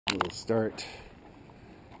We'll start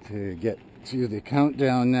to get to the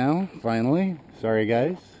countdown now, finally. Sorry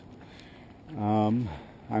guys. I'm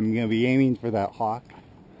going to be aiming for that hawk.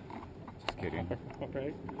 Just kidding.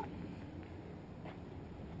 Okay.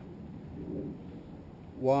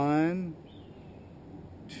 1,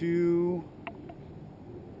 2,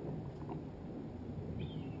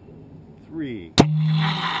 3.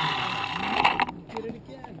 Get it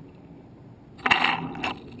again.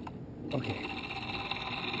 Okay.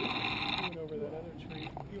 You went over that other tree.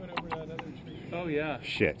 You went over that other tree. Oh yeah.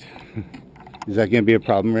 Shit. Is that going to be a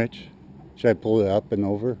problem, Rich? Should I pull it up and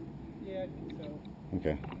over? Yeah, I think so.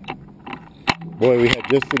 Okay. Boy, we had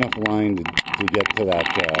just enough line to get to that,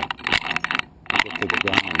 get to the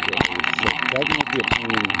ground. That might be a pain.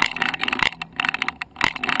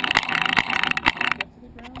 Get to the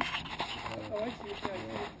ground? Oh, I see it. Yeah,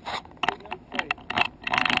 not quite.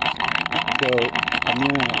 So, I'm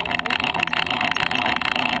gonna...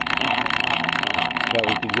 Thought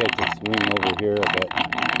we could get to swing over here a bit.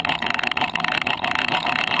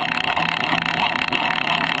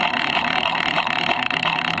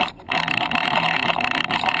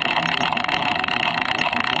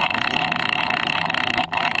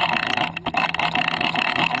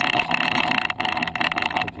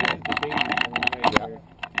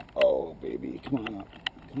 Oh, baby, come on up.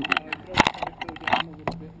 Come on.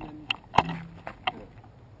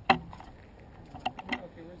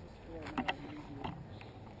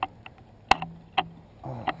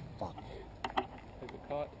 Oh, fuck. Is it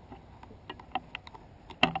caught?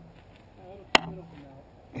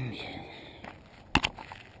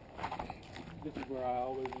 This is where I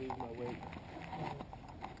always leave my weight.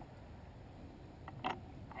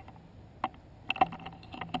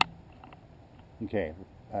 Okay,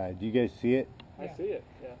 do you guys see it? I see it,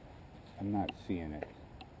 yeah. I'm not seeing it.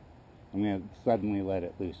 I'm going to suddenly let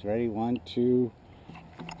it loose. Ready? 1, 2,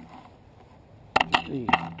 3.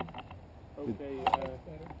 Okay,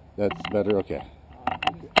 That's better? Okay.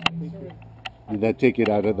 Did that take it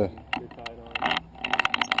out of the... you're tied on.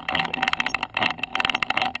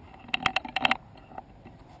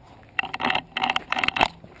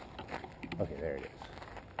 Okay, there it is.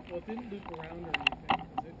 Well, it didn't loop around or anything,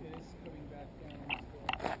 because it is coming back down.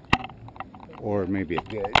 So. Or maybe it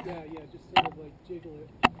did. Yeah, just sort of like jiggle it.